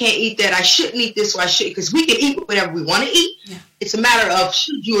this, I can't eat that, I shouldn't eat this, or I should, because we can eat whatever we want to eat. Yeah. It's a matter of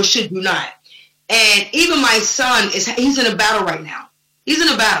should you or should you not. And even my son, he's in a battle right now. He's in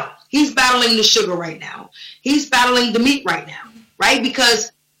a battle. He's battling the sugar right now. He's battling the meat right now, right?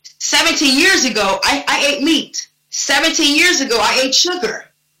 Because 17 years ago, I ate meat. 17 years ago, I ate sugar,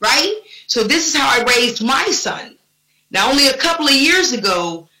 right? So this is how I raised my son. Now, only a couple of years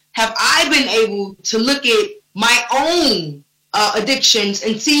ago have I been able to look at my own addictions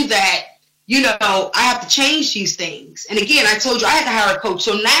and see that, you know, I have to change these things. And again, I told you I had to hire a coach.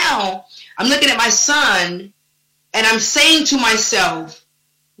 So now I'm looking at my son and I'm saying to myself,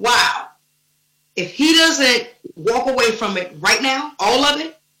 wow, if he doesn't walk away from it right now, all of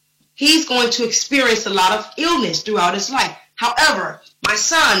it, he's going to experience a lot of illness throughout his life. However, my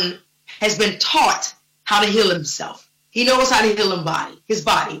son has been taught how to heal himself. He knows how to heal his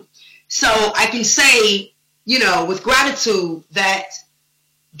body. So I can say, you know, with gratitude that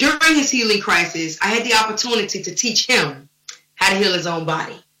during his healing crisis, I had the opportunity to teach him how to heal his own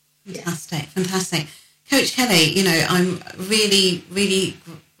body. Fantastic, fantastic. Coach Kelley, you know, I'm really, really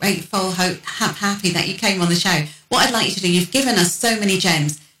grateful, happy that you came on the show. What I'd like you to do, you've given us so many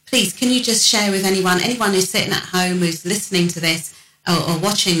gems. Please, can you just share with anyone who's sitting at home, who's listening to this or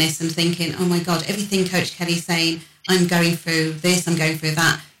watching this and thinking, oh my God, everything Coach Kelley's saying, I'm going through this, I'm going through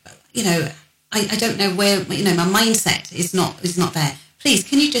that. But, you know, I don't know where, you know, my mindset is not there. Please,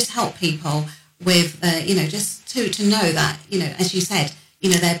 can you just help people with, you know, just to know that, you know, as you said,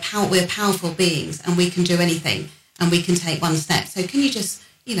 you know, we're powerful beings and we can do anything and we can take one step. So can you just,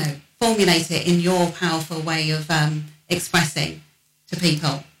 you know, formulate it in your powerful way of expressing to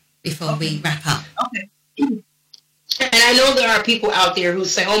people before we wrap up? Okay. And I know there are people out there who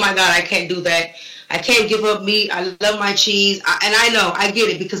say, oh my God, I can't do that. I can't give up meat. I love my cheese. And I know, I get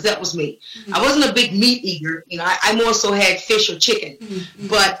it because that was me. Mm-hmm. I wasn't a big meat eater. You know, I more so had fish or chicken. Mm-hmm.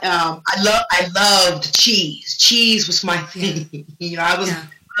 But I loved cheese. Cheese was my thing. Yeah. You know, I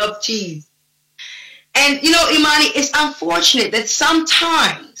loved cheese. And, you know, Imani, it's unfortunate that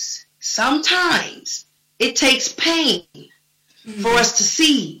sometimes it takes pain for us to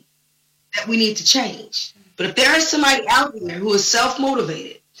see that we need to change. But if there is somebody out there who is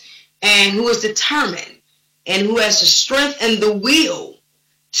self-motivated and who is determined and who has the strength and the will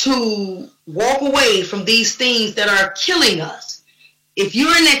to walk away from these things that are killing us, if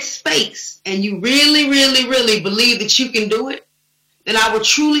you're in that space and you really, really, really believe that you can do it, then I would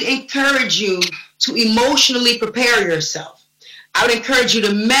truly encourage you to emotionally prepare yourself. I would encourage you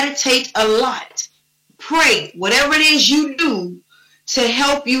to meditate a lot. Pray, whatever it is you do to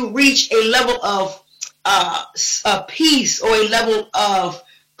help you reach a level of peace or a level of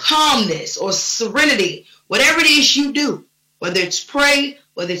calmness or serenity, whatever it is you do, whether it's pray,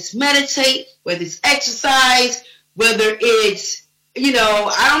 whether it's meditate, whether it's exercise, whether it's, you know,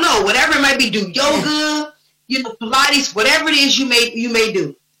 I don't know, whatever it might be, do yoga, you know, Pilates, whatever it is you may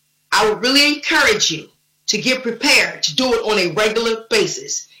do. I would really encourage you to get prepared to do it on a regular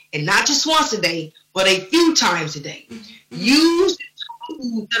basis and not just once a day, but a few times a day. Mm-hmm. Use the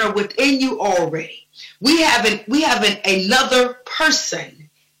tools that are within you already. We have another person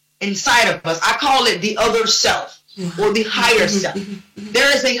inside of us. I call it the other self or the higher self.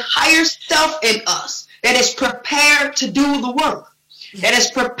 There is a higher self in us that is prepared to do the work, that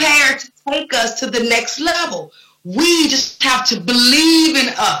is prepared to take us to the next level. We just have to believe in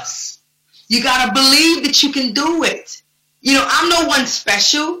us. You got to believe that you can do it. You know, I'm no one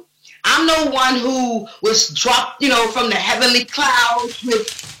special. I'm no one who was dropped, you know, from the heavenly clouds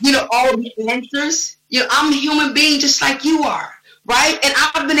with, you know, all the answers. You know, I'm a human being just like you are, right? And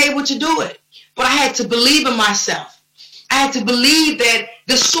I've been able to do it. But I had to believe in myself. I had to believe that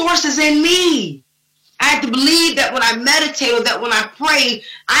the source is in me. I had to believe that when I meditate or that when I pray,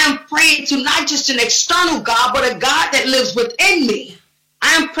 I am praying to not just an external God, but a God that lives within me.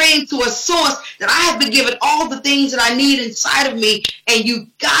 I am praying to a source that I have been given all the things that I need inside of me. And you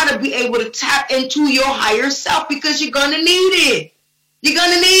got to be able to tap into your higher self because you're going to need it. You're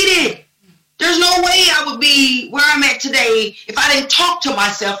going to need it. There's no way I would be where I'm at today if I didn't talk to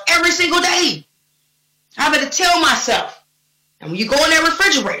myself every single day. I better tell myself. And when you go in that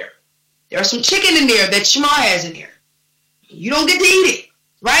refrigerator, there's some chicken in there that Shema has in there. You don't get to eat it,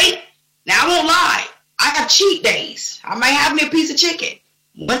 right? Now, I won't lie. I have cheat days. I might have me a piece of chicken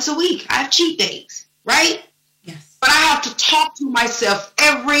once a week. I have cheat days, right? Yes. But I have to talk to myself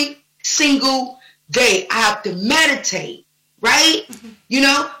every single day. I have to meditate, right?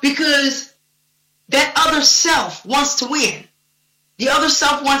 Because that other self wants to win. The other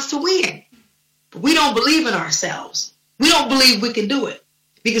self wants to win. But we don't believe in ourselves. We don't believe we can do it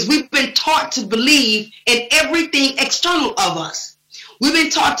because we've been taught to believe in everything external of us. We've been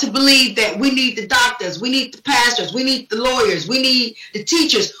taught to believe that we need the doctors, we need the pastors, we need the lawyers, we need the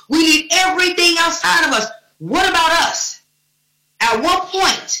teachers, we need everything outside of us. What about us? At what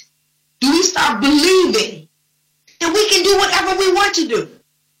point do we start believing that we can do whatever we want to do?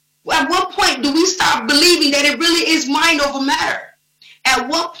 At what point do we start believing that it really is mind over matter? At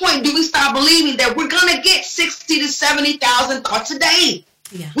what point do we start believing that we're going to get 60 to 70,000 thoughts a day?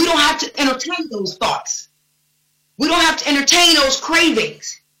 Yeah. We don't have to entertain those thoughts. We don't have to entertain those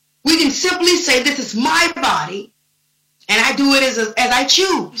cravings. We can simply say, this is my body, and I do it as I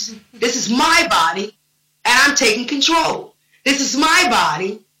choose. This is my body, and I'm taking control. This is my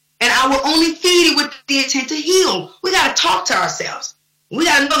body, and I will only feed it with the intent to heal. We got to talk to ourselves. We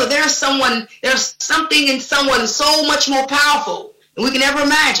got to know that there's something in someone so much more powerful than we can ever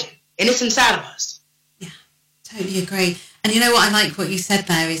imagine, and it's inside of us. Yeah, totally agree. And you know what I like what you said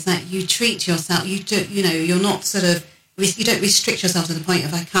there is that you treat yourself. You do, you're not you don't restrict yourself to the point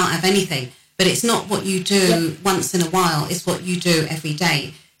of I can't have anything. But it's not what you do once in a while. It's what you do every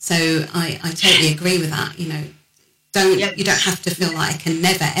day. So I totally agree with that. You don't have to feel like I can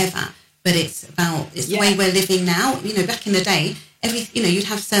never ever. But it's the way we're living now. Back in the day, you'd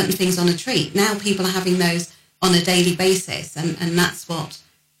have certain things on a treat. Now people are having those on a daily basis, and that's what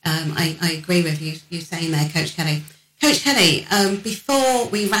I agree with you saying there, Coach Kelley. Coach Kelley, before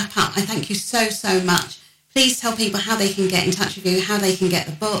we wrap up, I thank you so much. Please tell people how they can get in touch with you, how they can get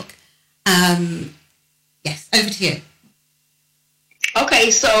the book. Yes, over to you. Okay,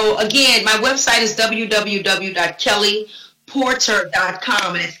 so again, my website is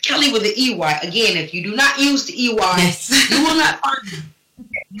www.kelleyporter.com, and it's Kelley with an EY. Again, if you do not use the EY, you will not find me.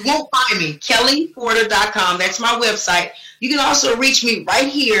 You won't find me. Kelleyporter.com. That's my website. You can also reach me right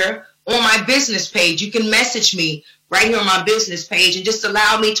here on my business page. You can message me right here on my business page and just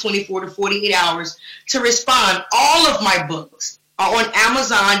allow me 24 to 48 hours to respond. All of my books are on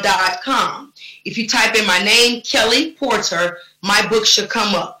Amazon.com. If you type in my name, Kelley Porter, my book should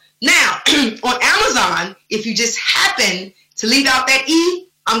come up. Now, on Amazon, if you just happen to leave out that E,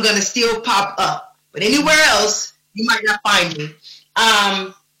 I'm going to still pop up. But anywhere else, you might not find me.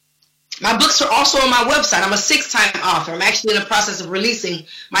 My books are also on my website. I'm a 6-time author. I'm actually in the process of releasing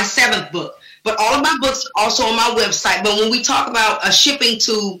my 7th book. But all of my books are also on my website. But when we talk about shipping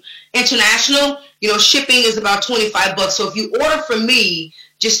to international, shipping is about $25. So if you order from me,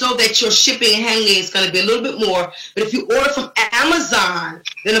 just know that your shipping and handling is going to be a little bit more. But if you order from Amazon,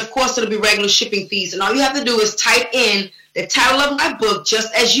 then of course it'll be regular shipping fees. And all you have to do is type in the title of my book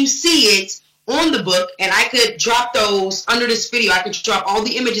just as you see it on the book, and I could drop those under this video. I could drop all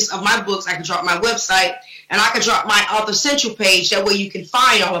the images of my books. I could drop my website, and I could drop my Author Central page. That way you can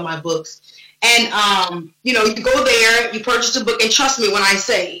find all of my books. And, you can go there, you purchase a book, and trust me when I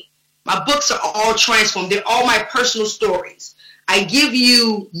say my books are all transformed. They're all my personal stories. I give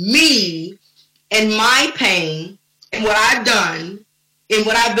you me and my pain and what I've done and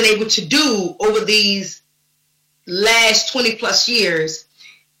what I've been able to do over these last 20 plus years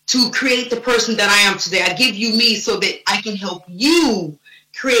to create the person that I am today. I give you me so that I can help you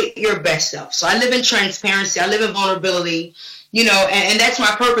create your best self. So I live in transparency. I live in vulnerability, and that's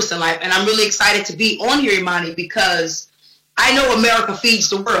my purpose in life. And I'm really excited to be on here, Imani, because I know America feeds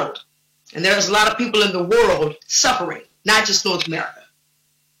the world. And there's a lot of people in the world suffering, not just North America.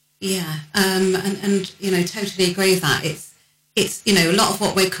 Yeah, and totally agree with that. It's a lot of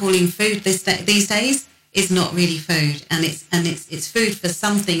what we're calling food these days is not really food, and it's food for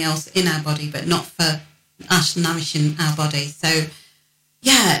something else in our body, but not for us nourishing our body. So,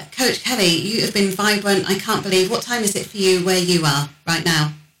 yeah, Coach Kelley, you have been vibrant. I can't believe. What time is it for you where you are right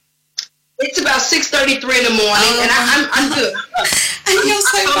now? It's about 6:33 in the morning, and I'm good. And you're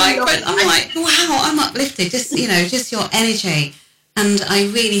so vibrant. I'm like, wow, I'm uplifted. Just your energy. And I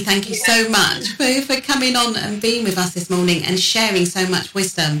really thank you so much for coming on and being with us this morning and sharing so much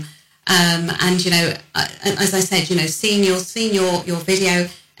wisdom. As I said, seeing your video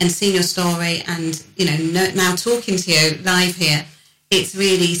and seeing your story, and now talking to you live here, it's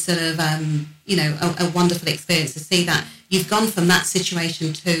really sort of a wonderful experience to see that you've gone from that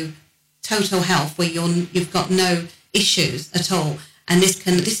situation to total health where you've got no issues at all, and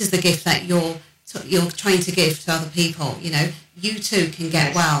this is the gift that you're trying to give to other people. You too can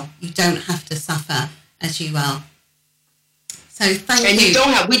get well. You don't have to suffer as you are. So thank you.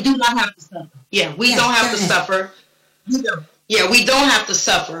 And we do not have to suffer. Yeah, we don't have to suffer. Yeah, we don't have to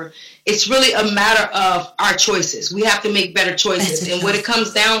suffer. It's really a matter of our choices. We have to make better choices. And what it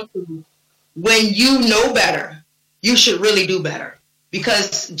comes down to, when you know better, you should really do better.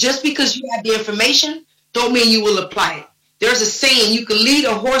 Because just because you have the information, don't mean you will apply it. There's a saying, you can lead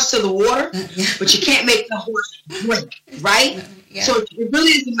a horse to the water, but you can't make the horse drink, right? Yeah. So it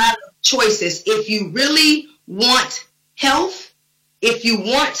really is a matter of choices. If you really want health,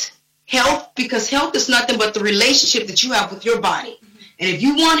 because health is nothing but the relationship that you have with your body. And if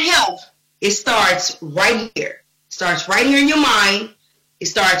you want health, it starts right here. It starts right here in your mind. It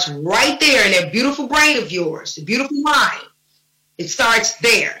starts right there in that beautiful brain of yours, the beautiful mind. It starts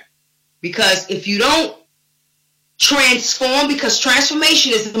there. Because if you don't transform, because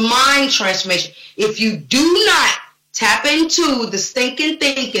transformation is the mind transformation. If you do not tap into the stinking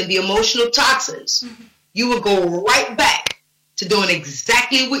thinking, the emotional toxins, you will go right back to doing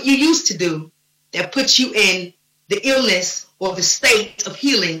exactly what you used to do that puts you in the illness or the state of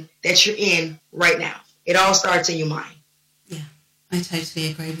healing that you're in right now. It all starts in your mind. Yeah, I totally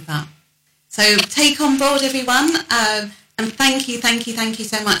agree with that. So take on board, everyone, and thank you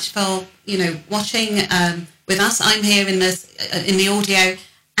so much for watching with us. I'm here in the audio,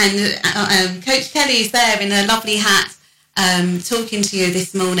 and Coach Kelley is there in a lovely hat, talking to you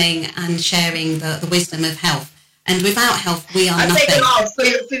this morning and sharing the wisdom of health. And without health, we are nothing. I'll take it off so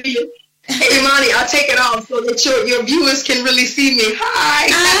you. Hey, Imani, I'll take it off so that your viewers can really see me. Hi.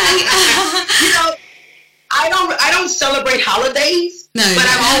 I don't celebrate holidays, but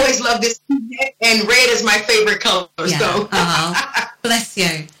I've always loved this, and red is my favorite color. Yeah. So, bless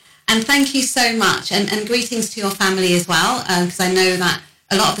you, and thank you so much, and greetings to your family as well, because I know that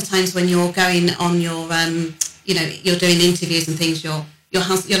a lot of the times when you're going on your, you're doing interviews and things, your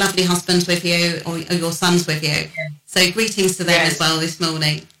lovely husband's with you, or your son's with you. Yeah. So greetings to them as well this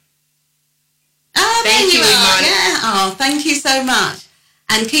morning. Oh, thank you, Imani. Yeah. Oh, thank you so much.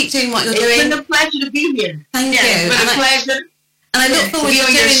 And keep doing what you're doing. It's been a pleasure to be here. Thank you. It's been a pleasure. And I look forward to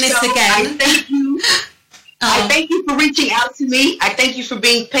doing this again. I thank you. I thank you for reaching out to me. I thank you for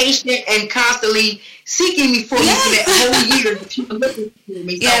being patient and constantly seeking me for me for that whole year that you were looking for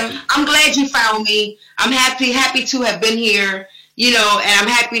me. So I'm glad you found me. I'm happy to have been here, and I'm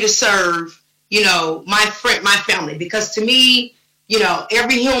happy to serve, my family. Because to me,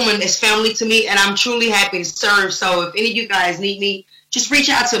 every human is family to me, and I'm truly happy to serve. So if any of you guys need me, just reach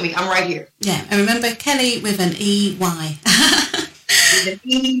out to me. I'm right here. Yeah, and remember, Kelley with an E-Y. With an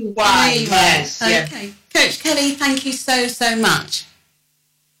E-Y, yes. Okay. Yeah. Coach Kelley, thank you so much.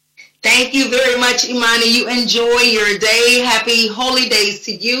 Thank you very much, Imani. You enjoy your day. Happy holy days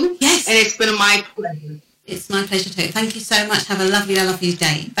to you. Yes. And it's been my pleasure. It's my pleasure too. Thank you so much. Have a lovely, lovely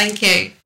day. Thank you.